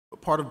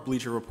part of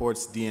Bleacher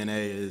Report's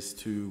DNA is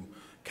to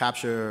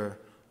capture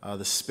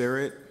the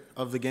spirit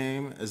of the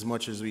game as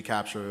much as we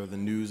capture the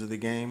news of the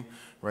game,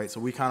 right? So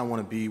we kind of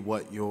want to be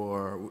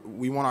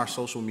we want our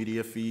social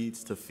media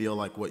feeds to feel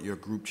like what your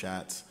group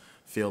chats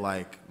feel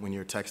like when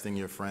you're texting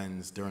your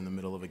friends during the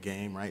middle of a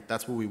game, right?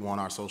 That's what we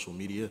want our social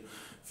media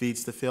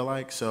feeds to feel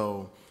like.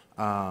 So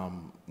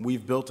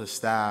we've built a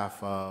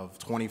staff of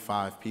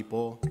 25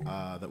 people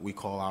that we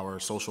call our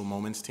social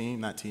moments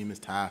team. That team is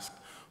tasked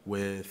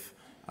with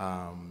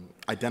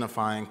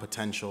identifying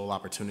potential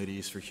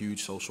opportunities for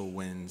huge social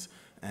wins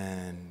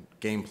and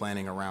game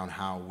planning around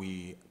how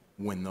we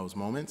win those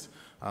moments.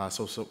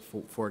 So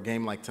for a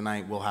game like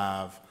tonight, we'll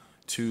have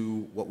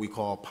two what we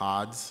call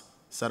pods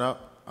set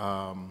up.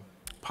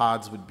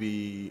 Pods would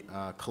be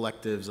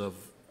collectives of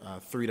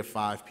 3 to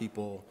 5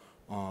 people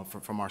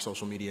from our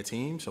social media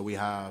team. So we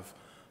have,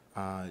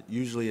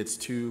 usually it's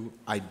 2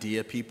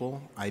 idea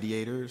people,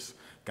 ideators,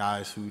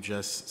 guys who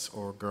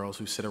or girls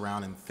who sit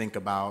around and think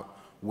about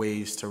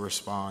ways to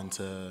respond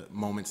to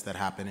moments that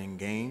happen in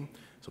game.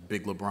 So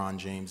big LeBron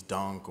James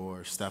dunk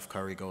or Steph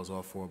Curry goes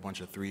off for a bunch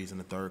of threes in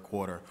the third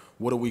quarter.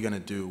 What are we gonna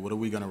do?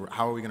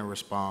 How are we gonna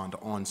respond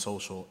on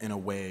social in a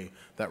way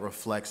that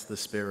reflects the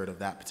spirit of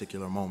that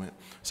particular moment?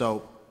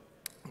 So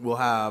we'll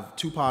have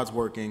 2 pods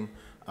working.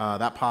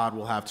 That pod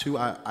will have 2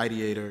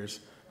 ideators,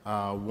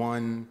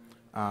 one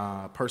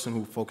person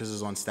who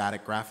focuses on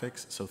static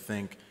graphics, so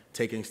think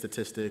taking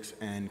statistics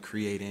and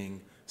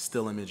creating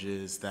still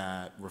images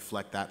that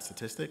reflect that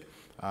statistic.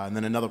 And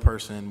then another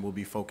person will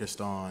be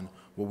focused on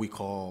what we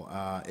call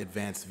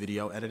advanced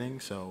video editing.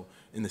 So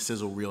in the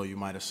sizzle reel, you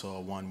might have saw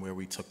one where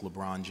we took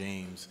LeBron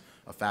James,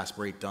 a fast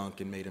break dunk,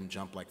 and made him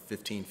jump like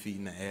 15 feet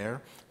in the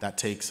air. That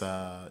takes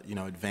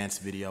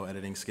advanced video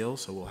editing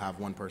skills. So we'll have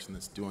one person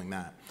that's doing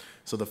that.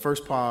 So the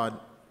first pod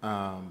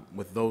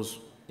with those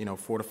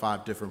 4 to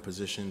 5 different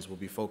positions will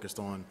be focused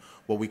on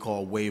what we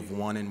call wave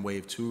 1 and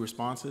wave 2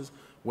 responses.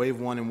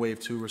 Wave 1 and wave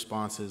 2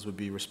 responses would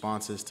be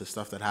responses to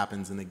stuff that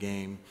happens in the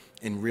game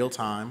in real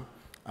time.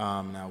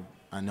 Now,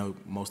 I know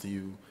most of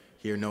you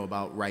here know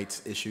about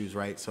rights issues,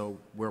 right? So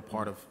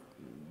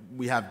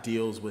we have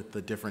deals with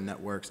the different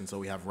networks, and so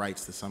we have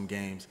rights to some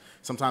games.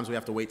 Sometimes we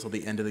have to wait till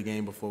the end of the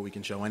game before we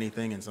can show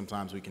anything, and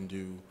sometimes we can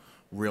do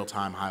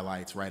real-time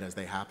highlights right as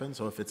they happen.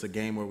 So if it's a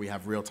game where we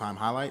have real-time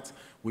highlights,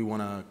 we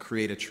want to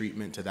create a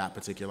treatment to that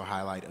particular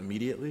highlight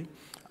immediately.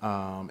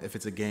 If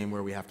it's a game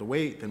where we have to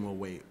wait, then we'll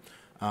wait.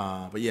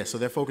 But yeah, so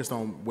they're focused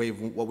on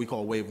what we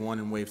call wave 1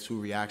 and wave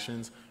 2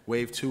 reactions.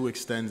 Wave 2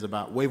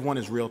 wave 1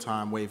 is real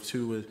time, wave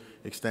 2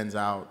 extends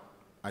out,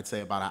 I'd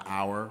say about an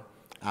hour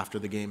after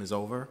the game is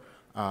over.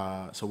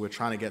 So we're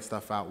trying to get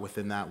stuff out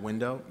within that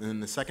window. And then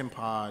the second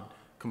pod,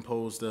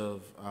 composed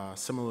of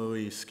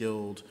similarly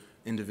skilled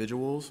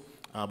individuals,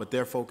 but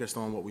they're focused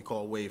on what we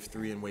call wave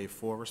 3 and wave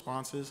 4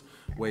 responses.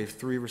 Wave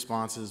 3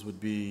 responses would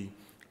be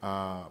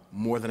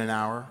more than an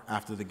hour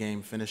after the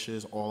game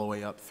finishes, all the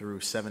way up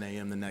through 7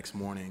 a.m. the next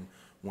morning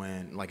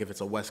when, like if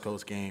it's a West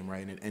Coast game,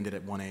 right, and it ended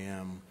at 1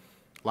 a.m.,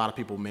 a lot of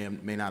people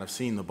may not have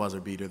seen the buzzer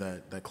beater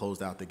that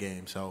closed out the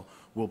game. So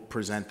we'll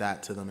present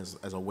that to them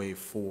as a wave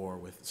 4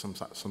 with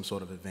some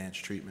sort of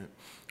advanced treatment.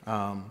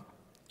 So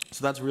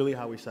that's really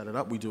how we set it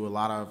up. We do a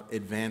lot of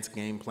advanced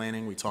game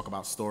planning. We talk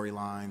about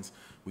storylines.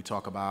 We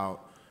talk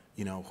about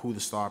who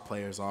the star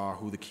players are,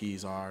 who the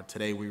keys are.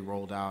 Today we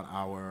rolled out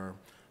our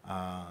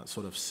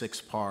sort of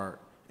 6-part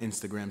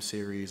Instagram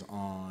series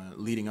on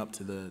leading up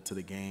to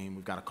the game.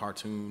 We've got a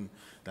cartoon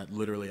that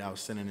literally I was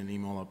sending an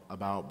email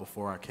about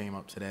before I came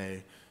up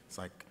today. It's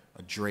like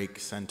a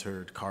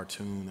Drake-centered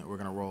cartoon that we're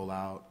going to roll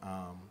out.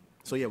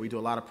 So yeah, we do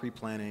a lot of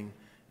pre-planning,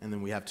 and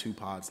then we have 2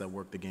 pods that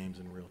work the games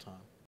in real time.